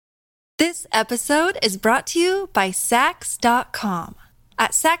This episode is brought to you by Sax.com.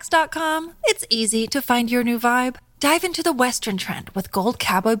 At Sax.com, it's easy to find your new vibe. Dive into the Western trend with gold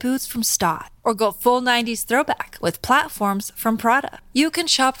cowboy boots from Stott, or go full 90s throwback with platforms from Prada. You can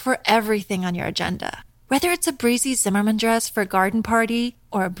shop for everything on your agenda, whether it's a breezy Zimmermann dress for a garden party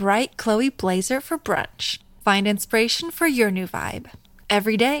or a bright Chloe blazer for brunch. Find inspiration for your new vibe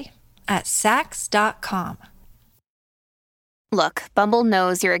every day at Sax.com. Look, Bumble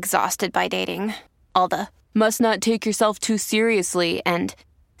knows you're exhausted by dating. All the must not take yourself too seriously and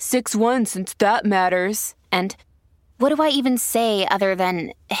 6'1" since that matters. And what do I even say other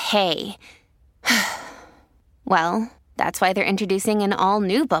than hey? Well, that's why they're introducing an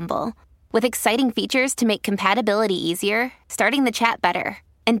all-new Bumble with exciting features to make compatibility easier, starting the chat better,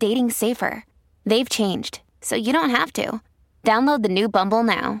 and dating safer. They've changed, so you don't have to. Download the new Bumble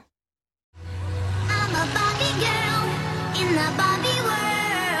now. I'm a Barbie girl in the Barbie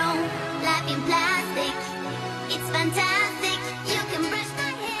world. Life in plastic, it's fantastic. You can brush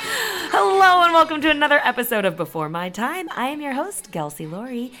my hair. Hello and welcome to another episode of Before My Time. I am your host, Kelsey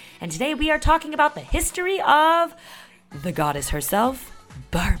Laurie, and today we are talking about the history of the goddess herself,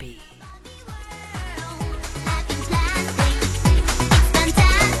 Barbie.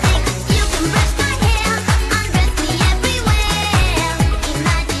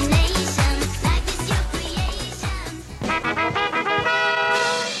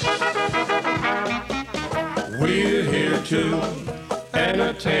 We're here to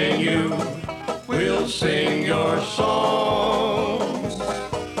entertain you. We'll sing your songs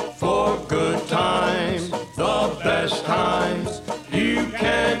for good times, the best times. You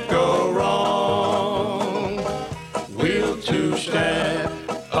can't go wrong. We'll two-step,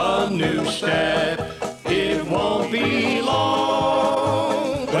 a new step. It won't be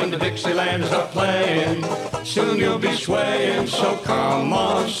long. When the Dixielands are playing, soon you'll be swaying. So come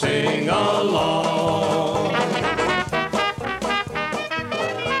on, sing along.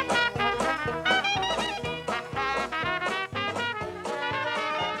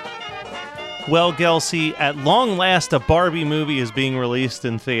 Well, Kelsey, at long last, a Barbie movie is being released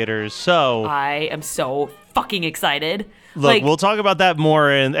in theaters. So I am so fucking excited. Look, we'll talk about that more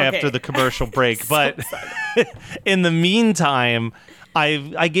after the commercial break. But in the meantime,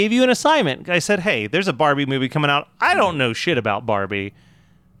 I gave you an assignment. I said, hey, there's a Barbie movie coming out. I don't know shit about Barbie.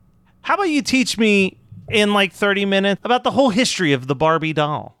 How about you teach me in like 30 minutes about the whole history of the Barbie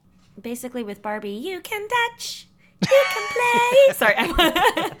doll? Basically, with Barbie, you can touch, you can play. Sorry.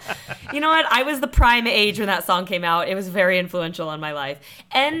 You know what? I was the prime age when that song came out. It was very influential on my life.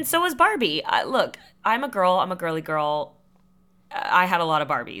 And so was Barbie. Look, I'm a girl. I'm a girly girl. I had a lot of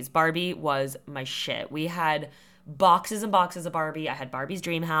Barbies. Barbie was my shit. We had boxes and boxes of Barbie. I had Barbie's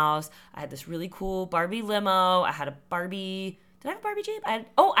Dream House. I had this really cool Barbie limo. I had a Barbie... Did I have a Barbie Jeep? I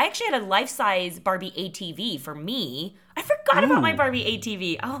actually had a life-size Barbie ATV for me. I forgot about my Barbie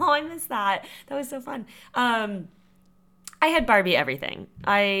ATV. Oh, I missed that. That was so fun. I had Barbie everything.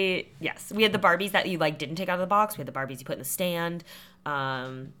 Yes, we had the Barbies that you didn't take out of the box. We had the Barbies you put in the stand.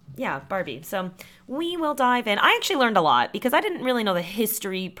 Yeah, Barbie. So we will dive in. I actually learned a lot because I didn't really know the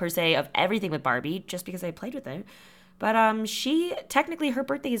history per se of everything with Barbie just because I played with it. But her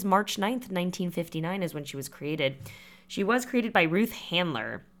birthday is March 9th, 1959 is when she was created. She was created by Ruth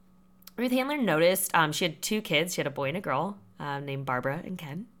Handler. Ruth Handler noticed she had two kids. She had a boy and a girl named Barbara and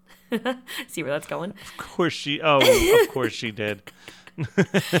Ken. See where that's going? Of course she did.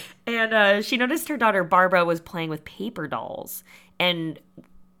 And she noticed her daughter Barbara was playing with paper dolls. And,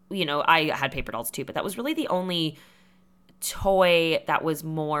 I had paper dolls too, but that was really the only toy that was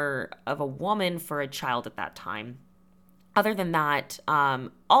more of a woman for a child at that time. Other than that,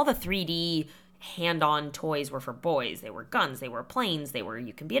 all the 3D hand-on toys were for boys. They were guns, they were planes,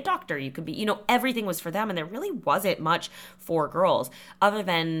 you can be a doctor, you could be, everything was for them, and there really wasn't much for girls other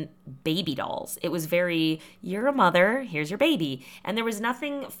than baby dolls. It was very, you're a mother, here's your baby. And there was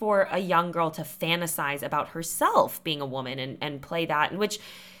nothing for a young girl to fantasize about herself being a woman and play that, in which,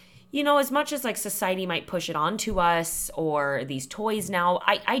 as much as society might push it onto us or these toys now,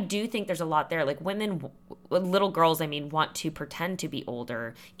 I do think there's a lot there. Little girls, want to pretend to be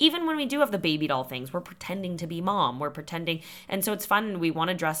older. Even when we do have the baby doll things, we're pretending to be mom. We're pretending. And so it's fun. We want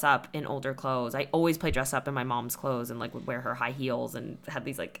to dress up in older clothes. I always play dress up in my mom's clothes and would wear her high heels and had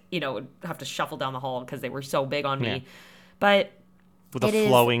these would have to shuffle down the hall because they were so big on me. But with a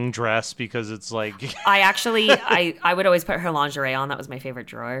flowing dress because it's like I would always put her lingerie on. That was my favorite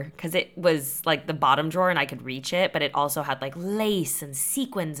drawer because it was like the bottom drawer and I could reach it, but it also had like lace and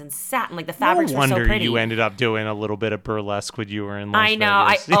sequins and satin. Like the fabrics were so pretty. No wonder you ended up doing a little bit of burlesque when you were in Las I know.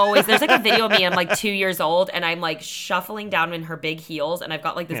 Vegas. I always there's like a video of me. I'm like 2 years old and I'm like shuffling down in her big heels and I've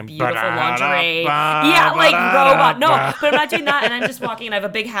got like this beautiful lingerie. Yeah, like robot. No, but I'm not doing that. And I'm just walking and I have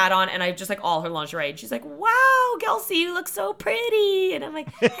a big hat on and I have just like all her lingerie. And she's like, "Wow, Kelsey, you look so pretty." And I'm like,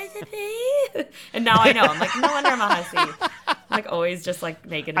 and now I know. I'm like, no wonder I'm a hussy. I'm like always just like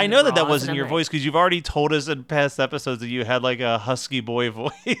naked. I know that wasn't your voice because you've already told us in past episodes that you had like a husky boy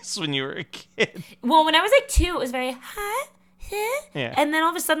voice when you were a kid. Well, when I was like 2, it was very yeah. And then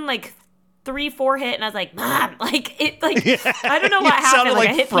all of a sudden like 3, 4 hit, and I was like, "Mom!" Like it, like I don't know what happened. Like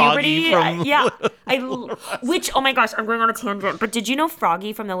I hit Froggy puberty. Which oh my gosh, I'm going on a tangent. But did you know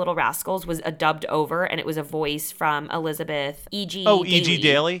Froggy from the Little Rascals was dubbed over, and it was a voice from Elizabeth E.G. Oh, E.G.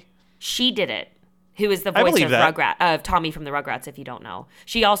 Daily. She did it. Who is the voice of Tommy from the Rugrats? If you don't know,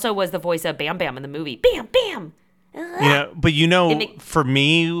 she also was the voice of Bam Bam in the movie Bam Bam. Yeah, but for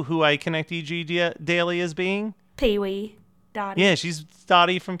me, who I connect E.G. Daily as being Pee Wee. Dottie. Yeah, she's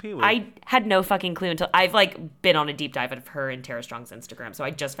Dottie from Pee Wee. I had no fucking clue until I've like been on a deep dive of her and Tara Strong's Instagram, so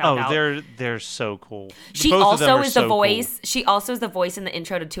I just found out. Oh, they're so cool. She also is the voice. Cool. She also is the voice in the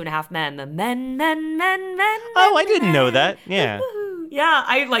intro to 2.5 Men. The men. Oh, I didn't know that. Yeah. Yeah,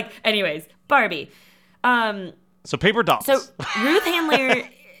 I like. Anyways, Barbie. So paper dolls. So Ruth Handler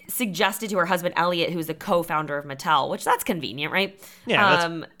suggested to her husband Elliot, who's the co-founder of Mattel, which that's convenient, right? Yeah,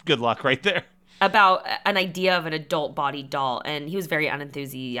 that's good luck right there. About an idea of an adult body doll, and he was very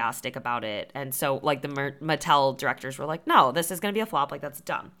unenthusiastic about it. And so like the Mattel directors were like, no, this is going to be a flop, like that's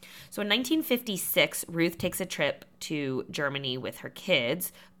dumb. So in 1956, Ruth takes a trip to Germany with her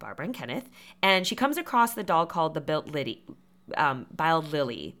kids, Barbara and Kenneth, and she comes across the doll called the Biled Lily.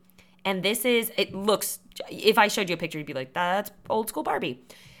 And it looks, if I showed you a picture, you'd be like, that's old school Barbie.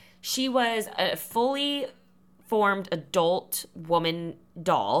 She was a fully formed adult woman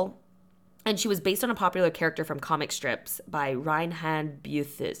doll. And she was based on a popular character from comic strips by Reinhard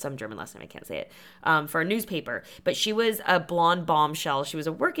Buethe, some German last name, I can't say it, for a newspaper. But she was a blonde bombshell. She was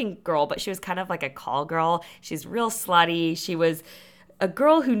a working girl, but she was kind of like a call girl. She's real slutty. She was a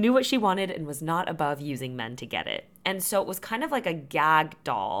girl who knew what she wanted and was not above using men to get it. And so it was kind of like a gag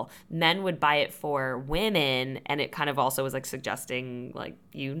doll. Men would buy it for women, and it kind of also was like suggesting, like,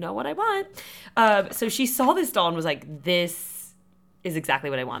 you know what I want. So she saw this doll and was like, this is exactly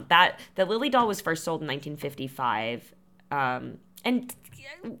what I want. The Lily doll was first sold in 1955, and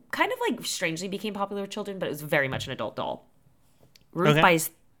kind of like strangely became popular with children, but it was very much an adult doll. Ruth buys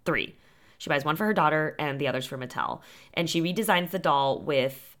 3. She buys one for her daughter and the others for Mattel, and she redesigns the doll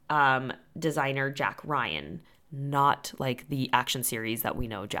with designer Jack Ryan, not like the action series that we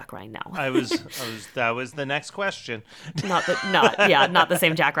know Jack Ryan now. That was the next question. not the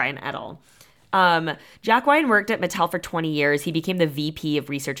same Jack Ryan at all. Jack Ryan worked at Mattel for 20 years. He became the VP of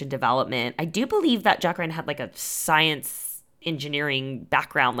Research and Development. I do believe that Jack Ryan had like a science engineering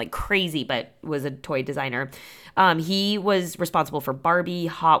background like crazy, but was a toy designer. He was responsible for Barbie,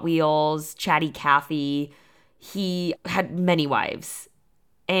 Hot Wheels, Chatty Cathy. He had many wives.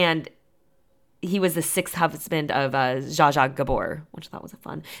 And he was the 6th husband of Zsa Zsa Gabor, which I thought was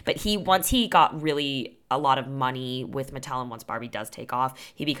fun. But once he got really a lot of money with Mattel, and once Barbie does take off,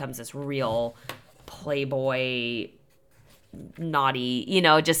 he becomes this real playboy, naughty,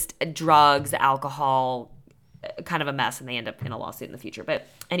 just drugs, alcohol, kind of a mess, and they end up in a lawsuit in the future. But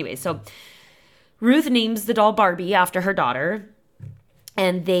anyway, so Ruth names the doll Barbie after her daughter,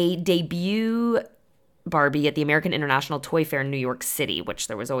 and they debut Barbie at the American International Toy Fair in New York City, which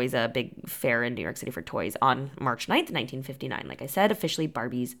there was always a big fair in New York City for toys, on March 9th, 1959. Like I said, officially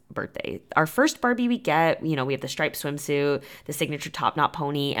Barbie's birthday. Our first Barbie we get, we have the striped swimsuit, the signature top knot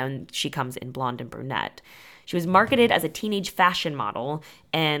pony, and she comes in blonde and brunette. She was marketed as a teenage fashion model,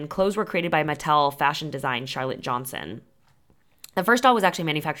 and clothes were created by Mattel fashion design Charlotte Johnson. The first doll was actually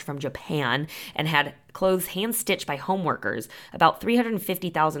manufactured from Japan and had clothes hand-stitched by home workers. About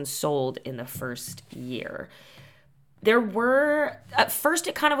 350,000 sold in the first year. At first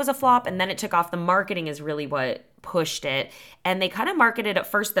it kind of was a flop, and then it took off. The marketing is really what pushed it. And they kind of marketed at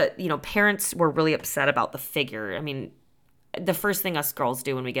first that, parents were really upset about the figure. I mean, the first thing us girls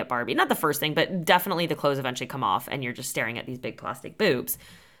do when we get Barbie, not the first thing, but definitely the clothes eventually come off and you're just staring at these big plastic boobs.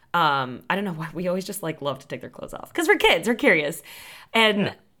 I don't know why we always just love to take their clothes off because we're kids, we're curious.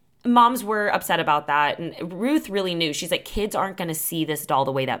 And moms were upset about that. And Ruth really knew. She's like, kids aren't going to see this doll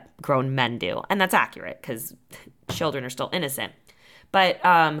the way that grown men do. And that's accurate because children are still innocent. But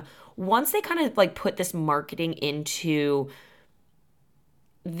once they kind of put this marketing into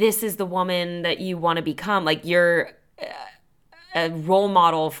this is the woman that you want to become. Like, you're a role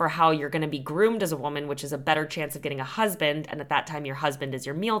model for how you're going to be groomed as a woman, which is a better chance of getting a husband. And at that time, your husband is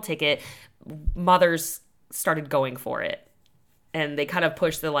your meal ticket. Mothers started going for it. And they kind of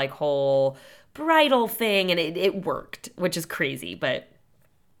pushed the like whole bridal thing, and it worked, which is crazy, but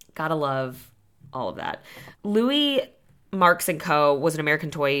gotta love all of that. Louis Marks & Co. was an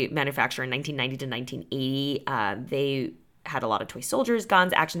American toy manufacturer in 1990 to 1980. They had a lot of toy soldiers,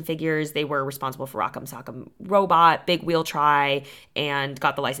 guns, action figures. They were responsible for Rock'em Sock'em Robot, Big Wheel Try, and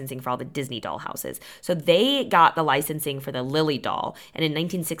got the licensing for all the Disney doll houses. So they got the licensing for the Lily doll. And in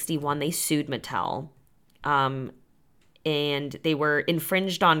 1961, they sued Mattel. And they were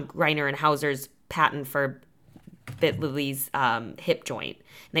infringed on Greiner and Hauser's patent for Lily's hip joint.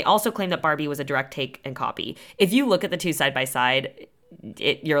 And they also claimed that Barbie was a direct take and copy. If you look at the two side by side,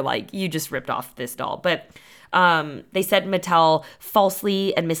 you're like, you just ripped off this doll. But they said Mattel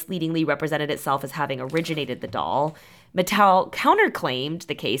falsely and misleadingly represented itself as having originated the doll. Mattel counterclaimed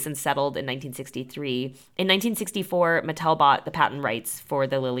the case and settled in 1963. In 1964, Mattel bought the patent rights for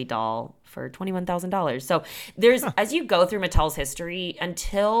the Lily doll for $21,000. So there's, as you go through Mattel's history,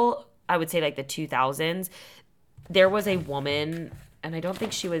 until I would say like the 2000s, there was a woman, and I don't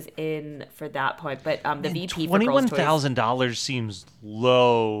think she was in for that point, but the VP for Girls Toys. $21,000 seems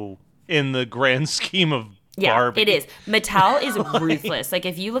low in the grand scheme of Barbie. It is. Mattel is ruthless. Like,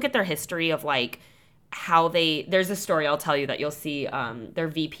 if you look at their history of like how there's a story I'll tell you that you'll see. Their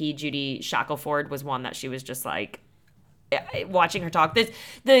VP Judy Shackelford was one that she was just like, watching her talk.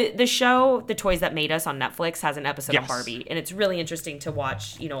 The show The Toys That Made Us on Netflix has an episode of Barbie, and it's really interesting to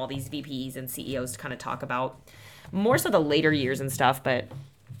watch, you know, all these VPs and CEOs kind of talk about more so the later years and stuff, but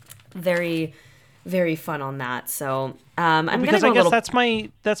very, very fun on that. So I'm going to go that's my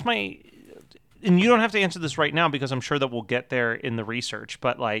and you don't have to answer this right now because I'm sure that we'll get there in the research,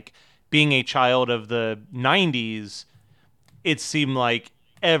 but like being a child of the 90s, it seemed like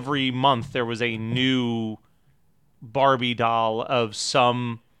every month there was a new Barbie doll of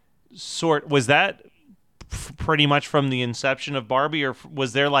some sort. Was that pretty much from the inception of Barbie, or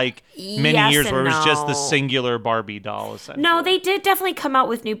was there like many years where it was just the singular Barbie doll essentially? No, they did definitely come out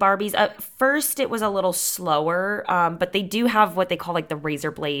with new Barbies. At first it was a little slower, but they do have what they call like the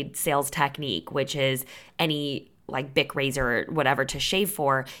razor blade sales technique, which is any like Bic razor or whatever to shave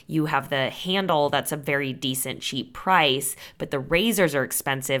for, you have the handle that's a very decent, cheap price, but the razors are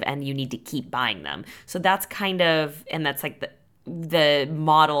expensive and you need to keep buying them. So that's kind of, and that's like the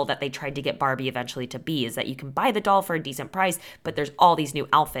model that they tried to get Barbie eventually to be, is that you can buy the doll for a decent price, but there's all these new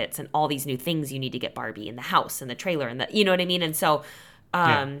outfits and all these new things you need to get Barbie in the house and the trailer and the, you know what I mean? And so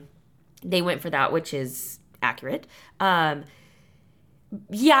they went for that, which is accurate.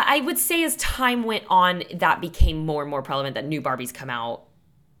 Yeah, I would say as time went on, that became more and more prevalent that new Barbies come out.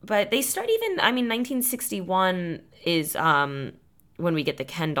 But they start even, 1961 is when we get the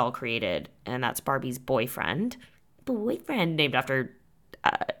Ken doll created, and that's Barbie's boyfriend named after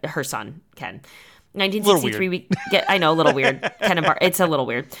her son, Ken. 1963, we get, I know, a little weird. Ken and it's a little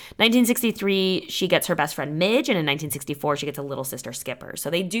weird. 1963, she gets her best friend Midge, and in 1964, she gets a little sister Skipper. So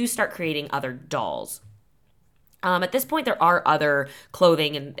they do start creating other dolls. At this point, there are other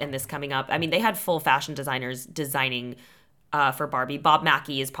clothing and this coming up. I mean, they had full fashion designers designing for Barbie. Bob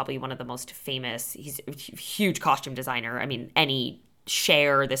Mackie is probably one of the most famous. He's a huge costume designer. I mean, any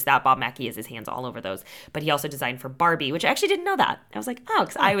Cher, that, Bob Mackie is his hands all over those. But he also designed for Barbie, which I actually didn't know that. I was like, oh,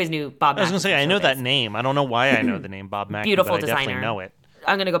 because I always knew Bob Mackie. I was going to say, I know that name. I don't know why I know the name Bob Mackie, Beautiful but I designer. definitely know it.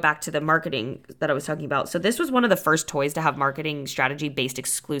 I'm going to go back to the marketing that I was talking about. So this was one of the first toys to have marketing strategy based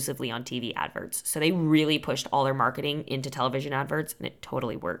exclusively on TV adverts. So they really pushed all their marketing into television adverts, and it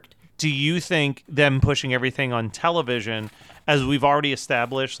totally worked. Do you think them pushing everything on television, as we've already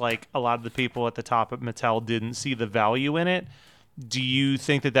established, like a lot of the people at the top at Mattel didn't see the value in it? Do you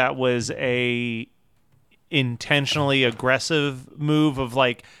think that was a intentionally aggressive move of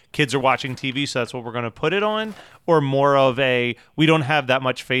like, kids are watching TV, so that's what we're going to put it on? Or more of a, we don't have that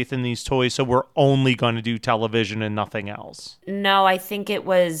much faith in these toys, so we're only going to do television and nothing else? No, I think it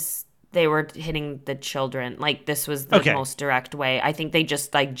was, they were hitting the children. Like, this was the most direct way. I think they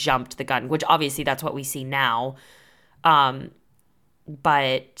just like jumped the gun, which obviously that's what we see now. But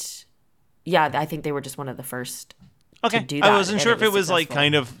yeah, I think they were just one of the first to do that. I wasn't sure if it was like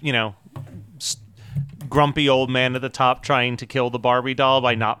kind of, you know, grumpy old man at the top trying to kill the Barbie doll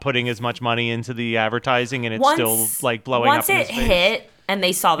by not putting as much money into the advertising, and it's still like blowing up in his face. Once it hit and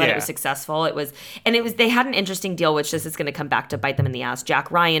they saw that it was successful, they had an interesting deal, which this is going to come back to bite them in the ass.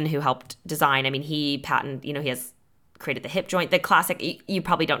 Jack Ryan, who helped design, he he has created the hip joint, the classic. You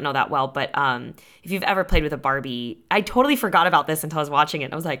probably don't know that well, but if you've ever played with a Barbie, I totally forgot about this until I was watching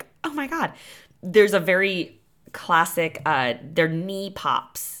it. I was like, oh my God. There's a very classic, their knee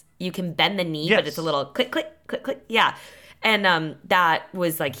pops. You can bend the knee, but it's a little click, click, click, click. Yeah. And that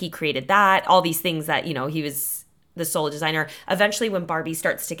was like, he created that, all these things that, you know, he was the sole designer. Eventually, when Barbie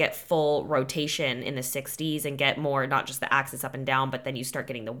starts to get full rotation in the 60s and get more, not just the axis up and down, but then you start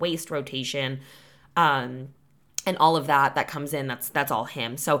getting the waist rotation, and all of that comes in, that's all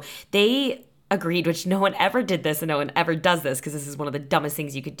him. So they agreed, which no one ever did this and no one ever does this because this is one of the dumbest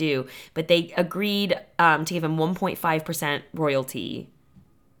things you could do, but they agreed to give him 1.5% royalty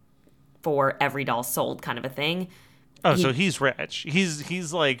for every doll sold, kind of a thing. Oh, so he's rich.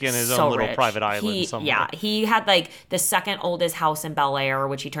 He's like in his own little private island somewhere. Yeah, he had like the second oldest house in Bel Air,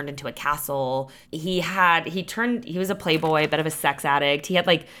 which he turned into a castle. He was a playboy, a bit of a sex addict. He had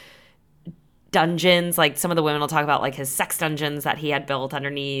like dungeons, like some of the women will talk about like his sex dungeons that he had built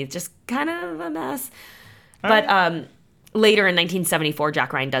underneath, just kind of a mess. But later in 1974,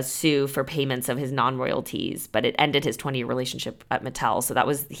 Jack Ryan does sue for payments of his non-royalties, but it ended his 20-year relationship at Mattel.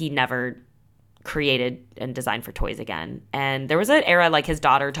 So he never created and designed for toys again. And there was an era, like his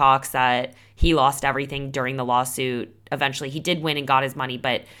daughter talks, that he lost everything during the lawsuit. Eventually he did win and got his money,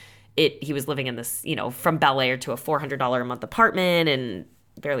 but he was living in this, you know, from Bel Air to a $400 a month apartment and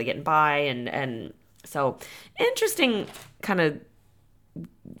barely getting by. And so interesting kind of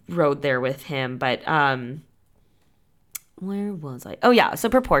road there with him. But where was I? Oh yeah, so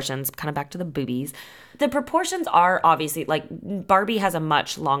proportions, kind of back to the boobies. The proportions are obviously, like, Barbie has a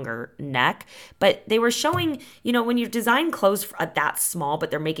much longer neck, but they were showing, you know, when you design clothes that small, but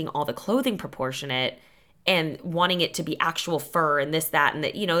they're making all the clothing proportionate and wanting it to be actual fur and this, that, and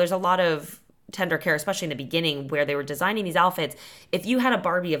that, you know, there's a lot of tender care, especially in the beginning where they were designing these outfits. If you had a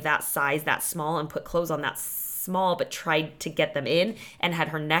Barbie of that size, that small, and put clothes on that small, but tried to get them in and had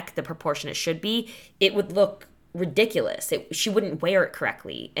her neck the proportion it should be, it would look ridiculous. She wouldn't wear it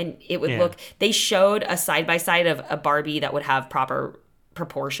correctly, and it would look. They showed a side by side of a Barbie that would have proper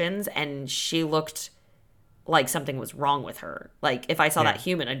proportions, and she looked like something was wrong with her. Like if I saw that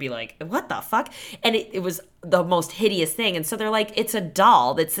human, I'd be like, what the fuck? And it was the most hideous thing. And so they're like, it's a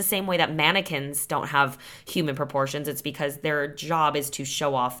doll. It's the same way that mannequins don't have human proportions. It's because their job is to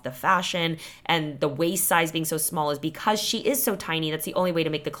show off the fashion, and the waist size being so small is because she is so tiny. That's the only way to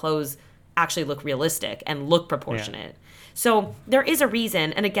make the clothes actually look realistic and look proportionate. So there is a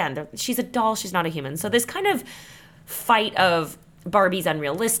reason. And again, she's a doll. She's not a human. So this kind of fight of Barbie's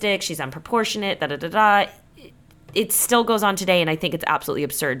unrealistic, she's unproportionate, da-da-da-da, it still goes on today. And I think it's absolutely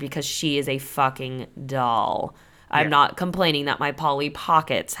absurd because she is a fucking doll. I'm not complaining that my Polly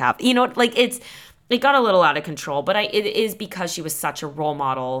Pockets have, you know, like it got a little out of control, but it is because she was such a role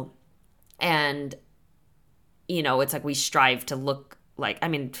model. And, you know, it's like we strive to look like, I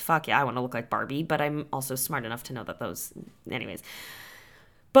mean, fuck yeah, I want to look like Barbie, but I'm also smart enough to know that those, anyways.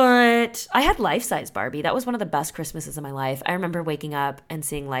 But I had life-size Barbie. That was one of the best Christmases of my life. I remember waking up and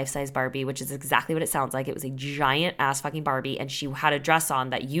seeing life-size Barbie, which is exactly what it sounds like. It was a giant ass fucking Barbie, and she had a dress on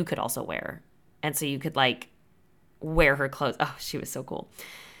that you could also wear. And so you could like wear her clothes. Oh, she was so cool.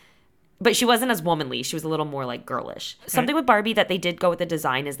 But she wasn't as womanly. She was a little more like girlish. Something with Barbie that they did go with the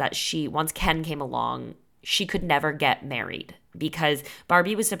design is that once Ken came along, she could never get married because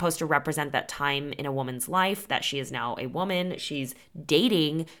Barbie was supposed to represent that time in a woman's life that she is now a woman. She's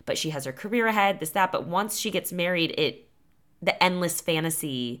dating, but she has her career ahead, this, that. But once she gets married, the endless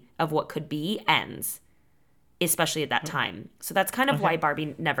fantasy of what could be ends, especially at that time. So that's kind of why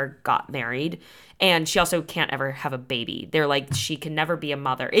Barbie never got married. And she also can't ever have a baby. They're like, she can never be a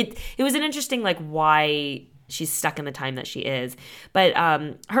mother. It was an interesting, like, why she's stuck in the time that she is. But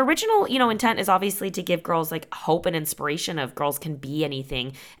her original, you know, intent is obviously to give girls like hope and inspiration of girls can be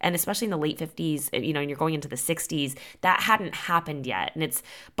anything. And especially in the late 50s, you know, and you're going into the 60s, that hadn't happened yet. And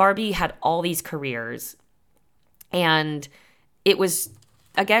Barbie had all these careers, and it was,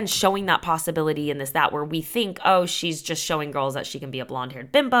 again, showing that possibility in this, that, where we think, oh, she's just showing girls that she can be a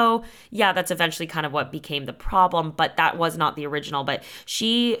blonde-haired bimbo. Yeah, that's eventually kind of what became the problem, but that was not the original. But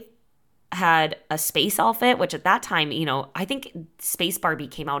she had a space outfit, which at that time, you know, I think Space Barbie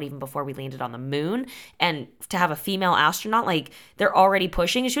came out even before we landed on the moon. And to have a female astronaut, like, they're already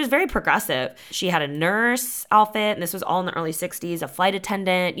pushing. She was very progressive. She had a nurse outfit, and this was all in the early 60s, a flight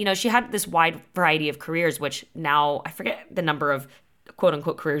attendant. You know, she had this wide variety of careers, which now I forget the number of quote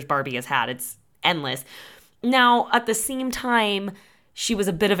unquote careers Barbie has had. It's endless. Now, at the same time, she was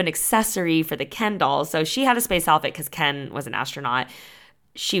a bit of an accessory for the Ken doll. So she had a space outfit because Ken was an astronaut.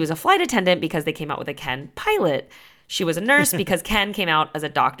 She was a flight attendant because they came out with a Ken pilot. She was a nurse because Ken came out as a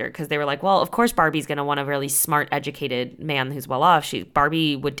doctor because they were like, well, of course Barbie's going to want a really smart, educated man who's well off.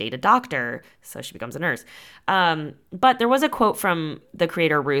 Barbie would date a doctor, so she becomes a nurse. But there was a quote from the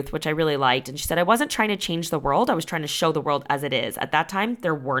creator, Ruth, which I really liked. And she said, I wasn't trying to change the world. I was trying to show the world as it is. At that time,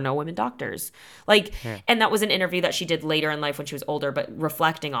 there were no women doctors. And that was an interview that she did later in life when she was older, but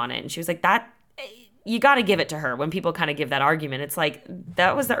reflecting on it. And she was like, that... You got to give it to her when people kind of give that argument. It's like,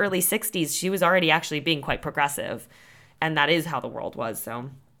 that was the early 60s. She was already actually being quite progressive. And that is how the world was. So,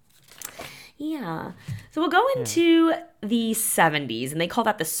 yeah. So we'll go into the 70s. And they call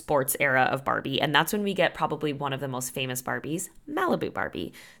that the sports era of Barbie. And that's when we get probably one of the most famous Barbies, Malibu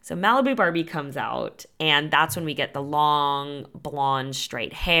Barbie. So Malibu Barbie comes out. And that's when we get the long, blonde,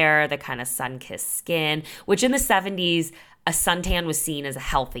 straight hair, the kind of sun-kissed skin. Which in the 70s... a suntan was seen as a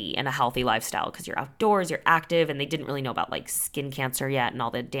healthy lifestyle because you're outdoors, you're active, and they didn't really know about like skin cancer yet and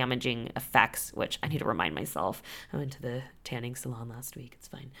all the damaging effects, which I need to remind myself. I went to the tanning salon last week. It's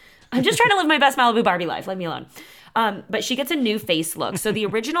fine. I'm just trying to live my best Malibu Barbie life. Leave me alone. But she gets a new face look. So the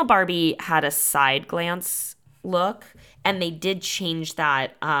original Barbie had a side glance look, and they did change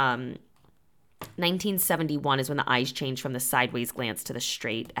that. 1971 is when the eyes changed from the sideways glance to the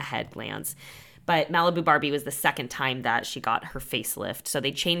straight ahead glance. But Malibu Barbie was the second time that she got her facelift. So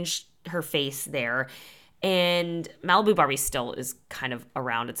they changed her face there. And Malibu Barbie still is kind of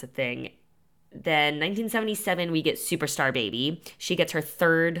around. It's a thing. Then 1977, we get Superstar Baby. She gets her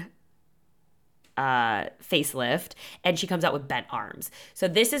third facelift. And she comes out with bent arms. So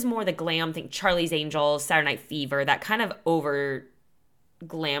this is more the glam thing. Charlie's Angels, Saturday Night Fever, that kind of over...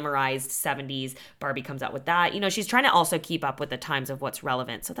 glamorized 70s. Barbie comes out with that. You know, she's trying to also keep up with the times of what's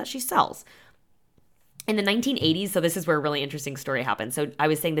relevant so that she sells. In the 1980s, so this is where a really interesting story happened. So I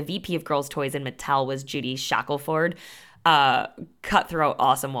was saying the VP of Girls' Toys in Mattel was Judy Shackelford, cutthroat,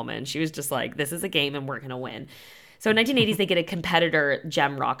 awesome woman. She was just like, this is a game and we're going to win. So in 1980s, they get a competitor,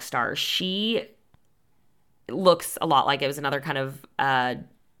 Gem Rockstar. She looks a lot like it was another kind of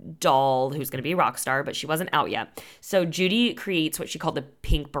doll who's going to be a rock star, but she wasn't out yet. So Judy creates what she called the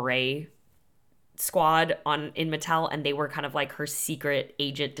Pink Beret squad in Mattel, and they were kind of like her secret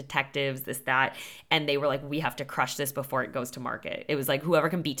agent detectives, this, that, and they were like, we have to crush this before it goes to market. It was like, whoever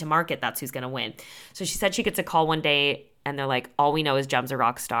can beat to market, that's who's going to win. So she said she gets a call one day, and they're like, all we know is Gem's a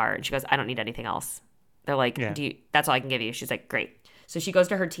rock star. And she goes, I don't need anything else. They're like, that's all I can give you. She's like, great. So she goes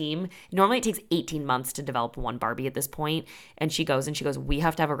to her team. Normally it takes 18 months to develop one Barbie at this point. And she goes, we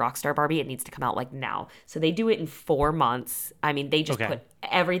have to have a Rockstar Barbie. It needs to come out like now. So they do it in 4 months. I mean, they just put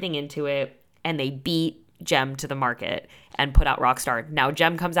everything into it, and they beat Gem to the market and put out Rockstar. Now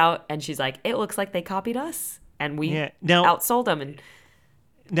Gem comes out and she's like, it looks like they copied us. And we outsold them. And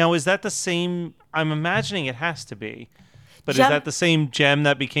now, is that the same? I'm imagining it has to be. But is that the same Gem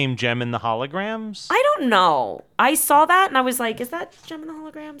that became Gem in the Holograms? I don't know. I saw that and I was like, is that Gem in the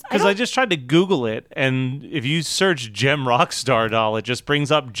Holograms? Because I just tried to Google it, and if you search Gem Rockstar doll, it just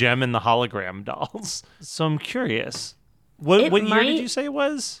brings up Gem in the Hologram dolls. So I'm curious. What year did you say it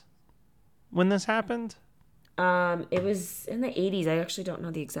was when this happened? It was in the 80s. I actually don't know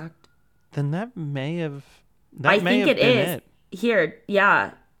the exact. Then that may have. I think it is. Here,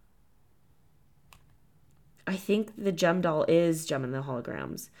 yeah. I think the Gem doll is Gem in the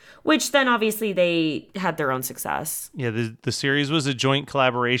Holograms, which then obviously they had their own success. Yeah, the series was a joint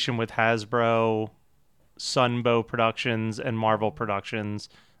collaboration with Hasbro, Sunbow Productions, and Marvel Productions,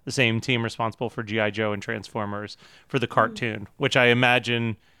 the same team responsible for G.I. Joe and Transformers for the cartoon, which I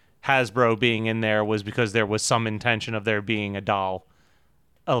imagine Hasbro being in there was because there was some intention of there being a doll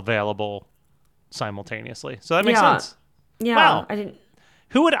available simultaneously. So that makes sense. Yeah, wow.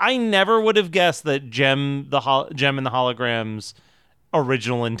 I never would have guessed that Gem in the Holograms'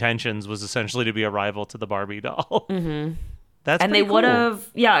 original intentions was essentially to be a rival to the Barbie doll. Mm-hmm. That's and they cool. would have,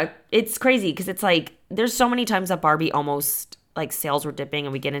 yeah. It's crazy because it's like there's so many times that Barbie almost like sales were dipping,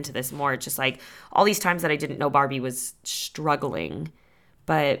 and we get into this more. It's just like all these times that I didn't know Barbie was struggling,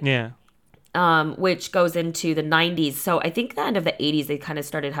 but yeah. Which goes into the 90s. So I think the end of the 80s they kind of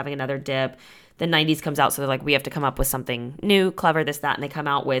started having another dip. The 90s comes out, so they're like, we have to come up with something new, clever, this, that. And they come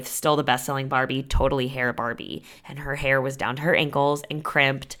out with still the best-selling Barbie, Totally Hair Barbie. And her hair was down to her ankles and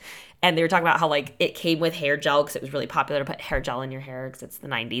crimped. And they were talking about how, like, it came with hair gel because it was really popular to put hair gel in your hair because it's the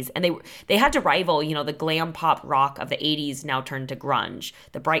 90s. And they had to rival, you know, the glam pop rock of the 80s now turned to grunge.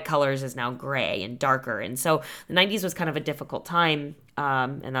 The bright colors is now gray and darker. And so the 90s was kind of a difficult time.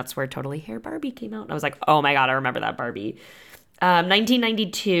 And that's where Totally Hair Barbie came out. And I was like, oh, my God, I remember that Barbie.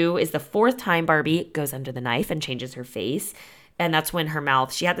 1992 is the fourth time Barbie goes under the knife and changes her face. And that's when her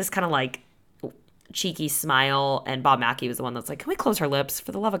mouth, she had this kind of like cheeky smile. And Bob Mackie was the one that's like, can we close her lips?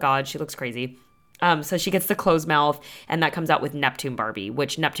 For the love of God, she looks crazy. So she gets the closed mouth, and that comes out with Neptune Barbie,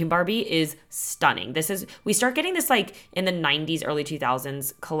 which Neptune Barbie is stunning. We start getting this like in the 90s, early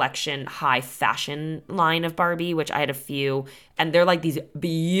 2000s collection high fashion line of Barbie, which I had a few, and they're like these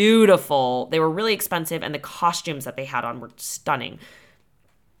beautiful, they were really expensive, and the costumes that they had on were stunning,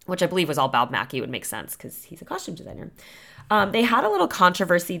 which I believe was all Bob Mackie. It would make sense because he's a costume designer. They had a little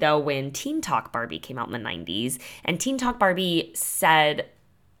controversy though when Teen Talk Barbie came out in the 90s, and Teen Talk Barbie said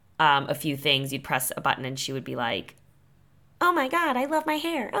a few things. You'd press a button and she would be like, oh my God, I love my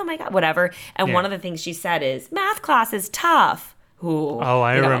hair. Oh my God, whatever. And one of the things she said is, math class is tough. Ooh,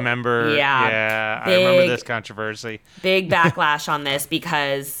 I remember. Yeah, I remember this controversy. Big backlash on this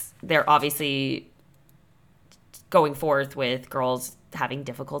because they're obviously going forth with girls having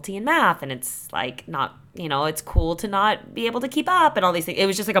difficulty in math. And it's like not, it's cool to not be able to keep up and all these things. It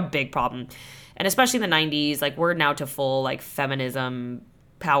was just like a big problem. And especially in the 90s, like we're now to full like feminism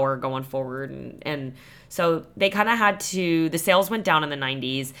power going forward, and so they kind of had to, the sales went down in the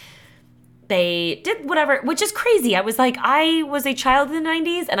 90s. They did whatever, which is crazy. I was a child in the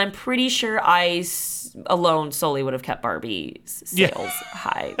 90s, and I'm pretty sure I alone solely would have kept Barbie's sales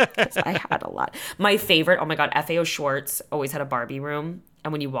high because I had a lot. My favorite, oh my God, FAO Schwartz always had a Barbie room,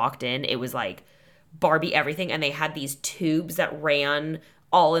 and when you walked in, it was like Barbie everything, and they had these tubes that ran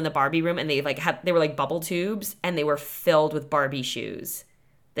all in the Barbie room, and they were like bubble tubes, and they were filled with Barbie shoes.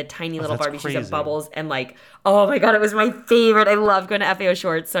 The tiny little Barbie shoes that bubbles, and like, oh my God, it was my favorite. I love going to FAO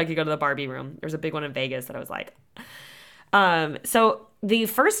Schwartz so I could go to the Barbie room. There's a big one in Vegas that I was like. So the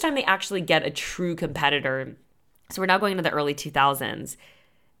first time they actually get a true competitor, so we're now going into the early 2000s,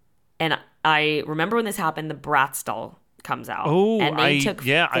 and I remember when this happened, the Bratz doll comes out. And they took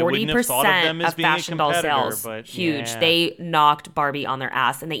 40% of fashion doll sales. Huge. Yeah. They knocked Barbie on their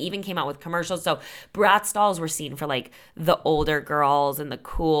ass, and they even came out with commercials. So Bratz dolls were seen for like the older girls and the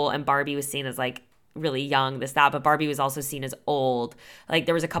cool, and Barbie was seen as like really young, this, that, but Barbie was also seen as old. Like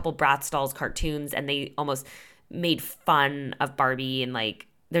there was a couple Bratz dolls cartoons, and they almost made fun of Barbie, and like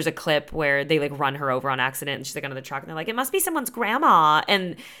there's a clip where they like run her over on accident, and she's like under the truck, and they're like, it must be someone's grandma,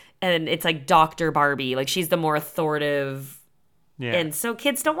 and it's like Dr. Barbie, like she's the more authoritative. Yeah. And so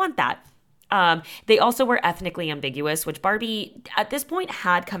kids don't want that. They also were ethnically ambiguous, which Barbie at this point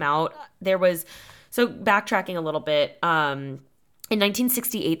had come out. So backtracking a little bit, in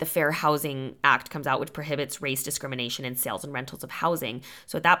 1968, the Fair Housing Act comes out, which prohibits race discrimination in sales and rentals of housing.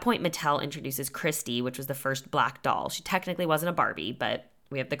 So at that point, Mattel introduces Christie, which was the first black doll. She technically wasn't a Barbie, but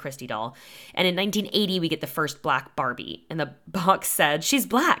we have the Christie doll. And in 1980, we get the first black Barbie. And the box said, she's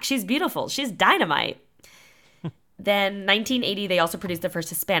black, she's beautiful, she's dynamite. Then 1980, they also produced the first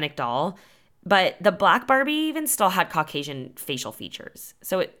Hispanic doll. But the black Barbie even still had Caucasian facial features.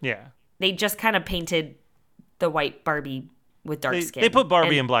 So they just kind of painted the white Barbie with dark skin. They put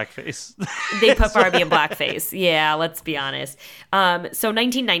Barbie in blackface. They put Barbie in blackface. Yeah, let's be honest. So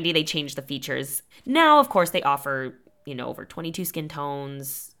 1990, they changed the features. Now, of course, they offer over 22 skin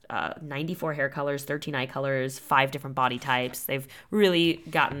tones, 94 hair colors, 13 eye colors, 5 different body types. They've really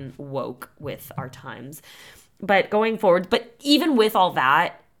gotten woke with our times. But going forward, but even with all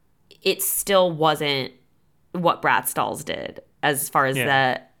that, it still wasn't what Bratz dolls did as far as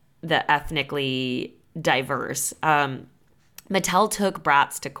the ethnically diverse. Mattel took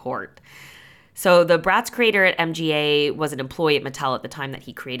Bratz to court. So the Bratz creator at MGA was an employee at Mattel at the time that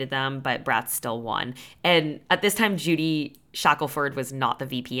he created them, but Bratz still won. And at this time, Judy Shackelford was not the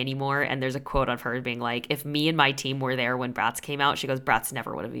VP anymore. And there's a quote of her being like, if me and my team were there when Bratz came out, she goes, Bratz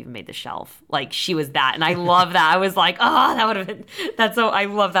never would have even made the shelf. Like, she was that. And I love that. I was like, oh, that would have been, I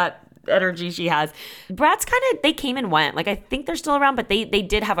love that energy she has. Bratz they came and went. Like, I think they're still around, but they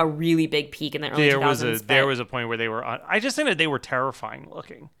did have a really big peak in the early 2000s. There was a point where they were, I just think that they were terrifying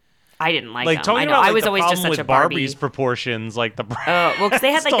looking. I didn't like them. Talking about, I was always just such a Barbie. Barbie's proportions, like the well, because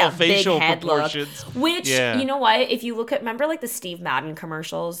they had like that facial big head proportions. Look, which you know what? If you look at, remember like the Steve Madden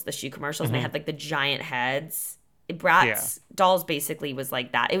commercials, the shoe commercials, and they had like the giant heads. Bratz dolls basically was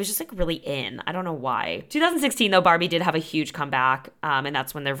like that. It was just like really in. I don't know why. 2016 though, Barbie did have a huge comeback, and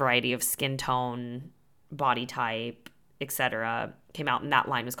that's when their variety of skin tone, body type, etc. came out, and that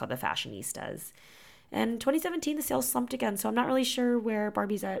line was called the Fashionistas. And 2017, the sales slumped again, so I'm not really sure where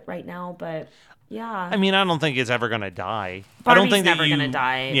Barbie's at right now, but yeah. I mean, I don't think it's ever going to die. Barbie's never going to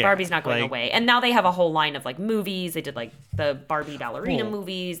die. Yeah, Barbie's not going away. And now they have a whole line of like movies. They did like the Barbie ballerina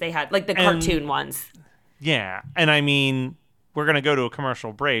movies. They had like the cartoon ones. Yeah, and I mean, we're going to go to a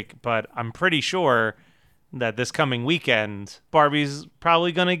commercial break, but I'm pretty sure that this coming weekend, Barbie's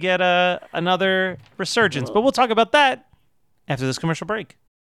probably going to get another resurgence. But we'll talk about that after this commercial break.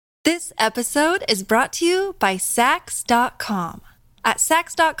 This episode is brought to you by Sax.com. At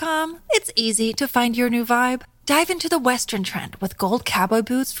Sax.com, it's easy to find your new vibe. Dive into the Western trend with gold cowboy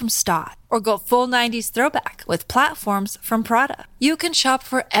boots from Stott, or go full 90s throwback with platforms from Prada. You can shop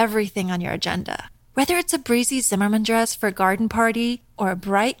for everything on your agenda, whether it's a breezy Zimmermann dress for a garden party or a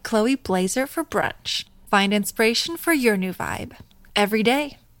bright Chloe blazer for brunch. Find inspiration for your new vibe every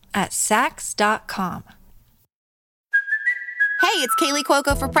day at Sax.com. Hey, it's Kaylee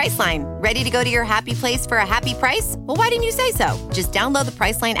Cuoco for Priceline. Ready to go to your happy place for a happy price? Well, why didn't you say so? Just download the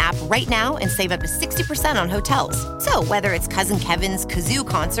Priceline app right now and save up to 60% on hotels. So whether it's Cousin Kevin's Kazoo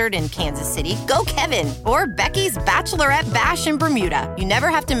Concert in Kansas City, go Kevin, or Becky's Bachelorette Bash in Bermuda, you never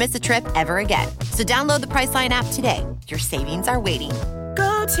have to miss a trip ever again. So download the Priceline app today. Your savings are waiting.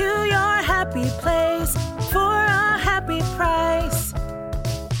 Go to your happy place for a happy price.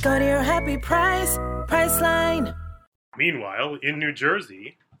 Go to your happy price, Priceline. Meanwhile, in New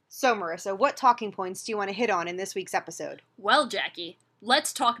Jersey... So, Marissa, what talking points do you want to hit on in this week's episode? Well, Jackie,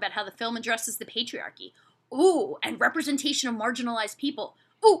 let's talk about how the film addresses the patriarchy. Ooh, and representation of marginalized people.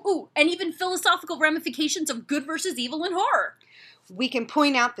 Ooh, and even philosophical ramifications of good versus evil in horror. We can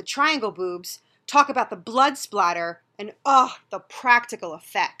point out the triangle boobs, talk about the blood splatter, and, the practical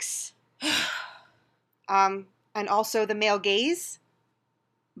effects. And also the male gaze?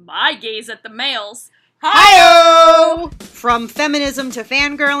 My gaze at the males. Hi-oh! From feminism to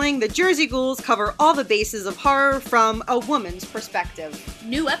fangirling, the Jersey Ghouls cover all the bases of horror from a woman's perspective.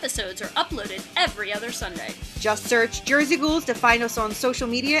 New episodes are uploaded every other Sunday. Just search Jersey Ghouls to find us on social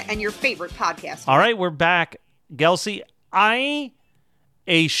media and your favorite podcast. All right, we're back. Gelsey,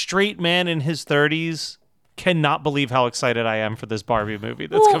 a straight man in his 30s, cannot believe how excited I am for this Barbie movie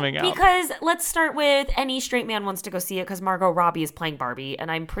that's coming out. Because let's start with any straight man wants to go see it because Margot Robbie is playing Barbie,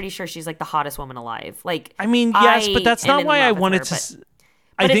 and I'm pretty sure she's like the hottest woman alive. Like, I mean, yes, but that's not why I wanted to.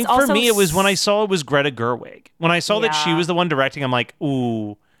 I think for me, it was when I saw it was Greta Gerwig. When I saw that she was the one directing, I'm like,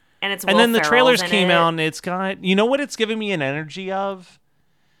 ooh. And it's and then the trailers Ferrell's came out, and it's got, you know what it's giving me an energy of?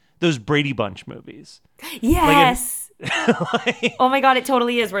 Those Brady Bunch movies. Yes. Oh my god, it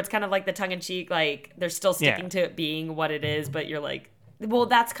totally is, where it's kind of like the tongue-in-cheek, like they're still sticking to it being what it is, but you're like, well,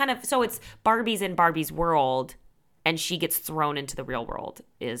 that's kind of, so it's Barbie's in Barbie's world and she gets thrown into the real world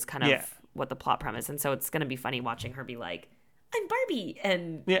is kind of what the plot premise. And so it's going to be funny watching her be like, I'm Barbie,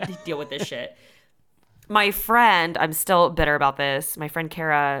 and deal with this shit. My friend, I'm still bitter about this, my friend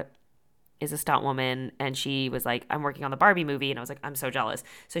Kara is a stunt woman, and she was like, I'm working on the Barbie movie, and I was like, I'm so jealous.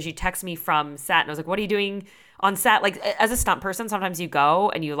 So she texted me from set, and I was like, what are you doing on set? Like, as a stunt person, sometimes you go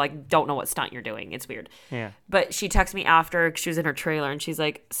and you like don't know what stunt you're doing. It's weird. Yeah. But she texted me after, she was in her trailer, and she's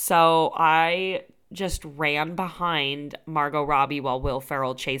like, so I just ran behind Margot Robbie while Will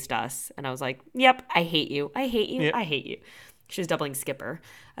Ferrell chased us. And I was like, yep, I hate you. I hate you. Yep. I hate you. She was doubling Skipper.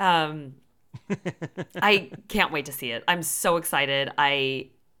 I can't wait to see it. I'm so excited. I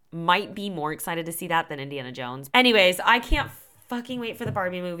might be more excited to see that than Indiana Jones. Anyways, I can't fucking wait for the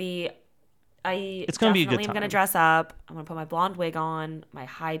Barbie movie. It's gonna be a good time. I'm gonna dress up. I'm gonna put my blonde wig on, my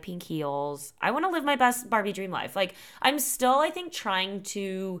high pink heels. I want to live my best Barbie dream life. Like, I'm still, I think, trying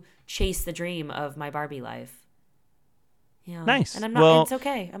to chase the dream of my Barbie life. Yeah. Nice. And I'm not. It's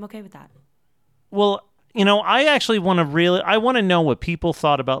okay. I'm okay with that. Well, you know, I actually want to know what people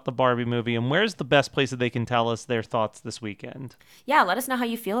thought about the Barbie movie, and where's the best place that they can tell us their thoughts this weekend. Yeah, let us know how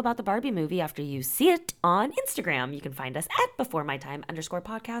you feel about the Barbie movie after you see it on Instagram. You can find us at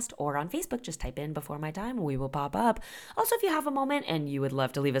BeforeMyTime_podcast, or on Facebook, just type in Before My Time. We will pop up. Also, if you have a moment and you would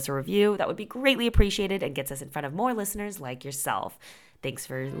love to leave us a review, that would be greatly appreciated and gets us in front of more listeners like yourself. Thanks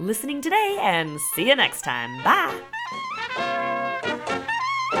for listening today, and see you next time. Bye.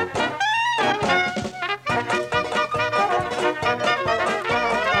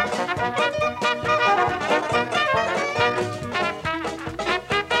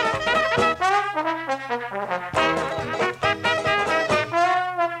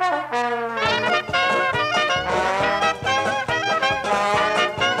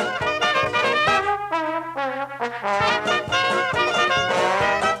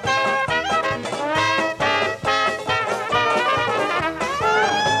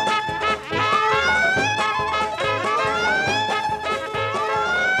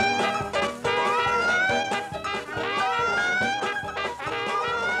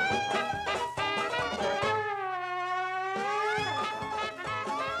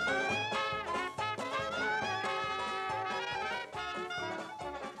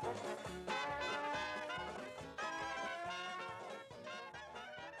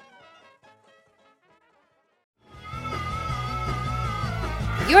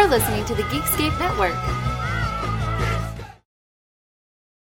 You're listening to the Geekscape Network.